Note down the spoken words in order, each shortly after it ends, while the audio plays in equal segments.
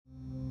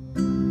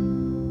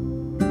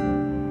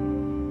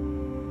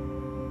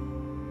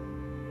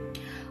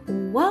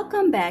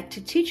Welcome back to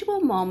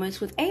Teachable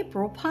Moments with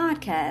April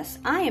podcast.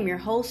 I am your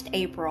host,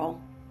 April.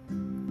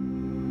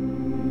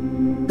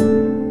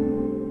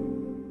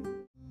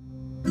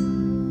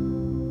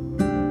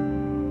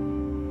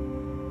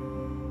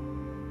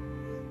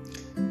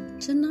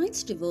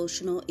 Tonight's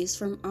devotional is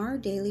from Our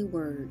Daily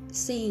Word,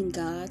 Seeing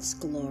God's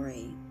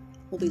Glory.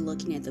 We'll be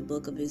looking at the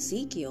book of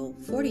Ezekiel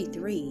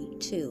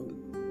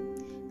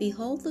 43:2.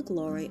 Behold, the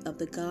glory of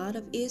the God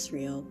of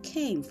Israel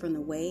came from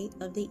the way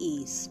of the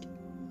east.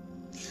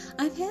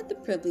 I've had the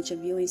privilege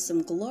of viewing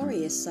some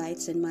glorious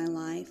sights in my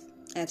life.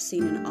 I've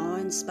seen an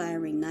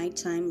awe-inspiring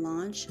nighttime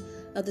launch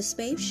of the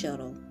space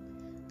shuttle,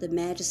 the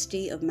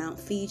majesty of Mount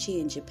Fuji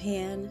in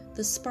Japan,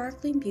 the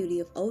sparkling beauty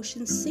of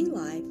ocean sea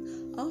life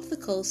off the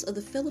coast of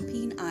the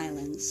Philippine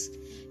Islands,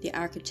 the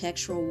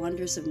architectural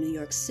wonders of New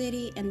York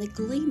City, and the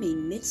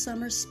gleaming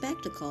midsummer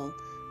spectacle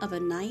of a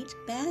night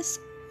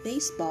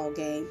baseball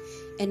game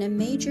in a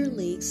major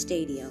league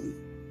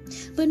stadium.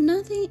 But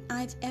nothing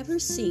I've ever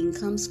seen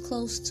comes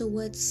close to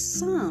what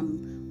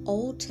some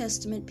Old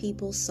Testament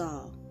people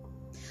saw.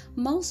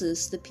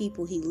 Moses, the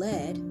people he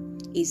led,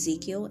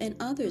 Ezekiel, and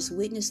others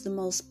witnessed the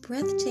most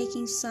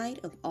breathtaking sight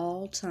of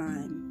all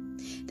time.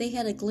 They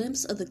had a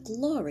glimpse of the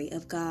glory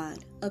of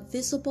God, a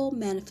visible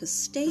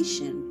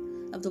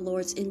manifestation of the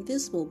Lord's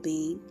invisible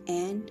being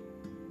and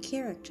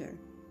character.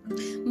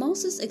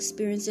 Moses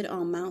experienced it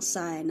on Mount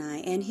Sinai,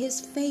 and his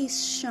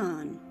face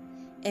shone.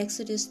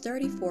 Exodus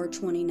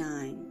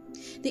 34:29.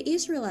 The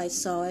Israelites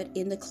saw it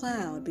in the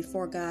cloud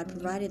before God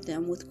provided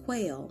them with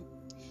quail.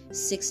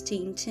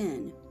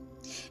 16:10.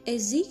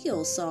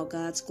 Ezekiel saw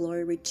God's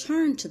glory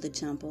return to the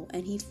temple,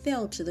 and he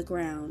fell to the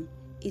ground.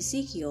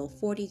 Ezekiel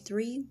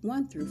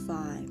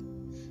 43:1-5.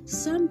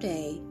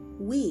 Someday,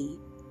 we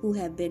who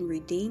have been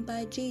redeemed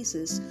by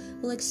Jesus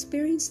will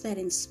experience that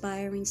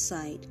inspiring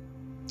sight.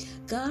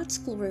 God's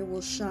glory will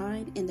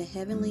shine in the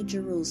heavenly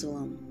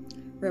Jerusalem.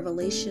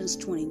 Revelations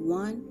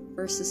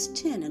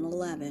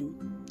 21:10-11.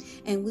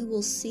 And we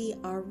will see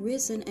our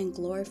risen and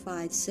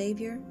glorified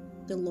Savior,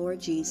 the Lord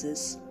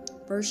Jesus.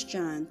 1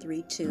 John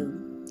 3:2.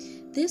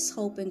 This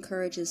hope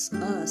encourages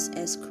us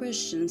as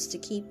Christians to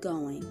keep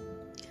going,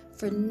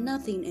 for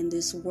nothing in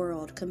this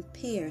world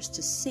compares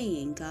to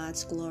seeing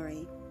God's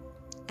glory.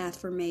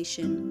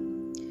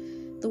 Affirmation: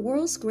 the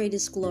world's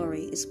greatest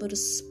glory is but a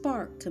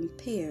spark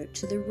compared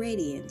to the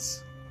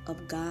radiance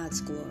of God's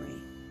glory.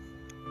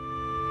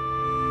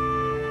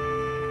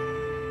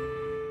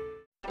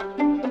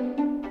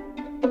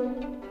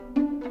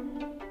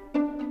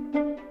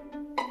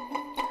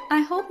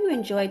 I hope you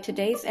enjoyed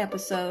today's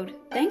episode.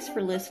 Thanks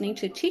for listening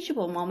to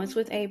Teachable Moments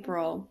with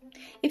April.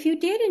 If you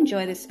did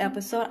enjoy this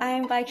episode, I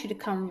invite you to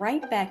come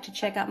right back to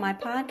check out my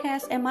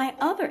podcast and my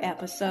other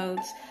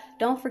episodes.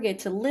 Don't forget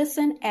to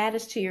listen, add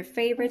us to your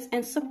favorites,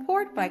 and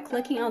support by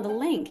clicking on the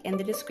link in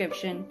the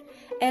description.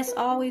 As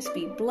always,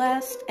 be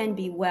blessed and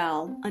be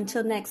well.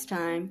 Until next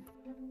time.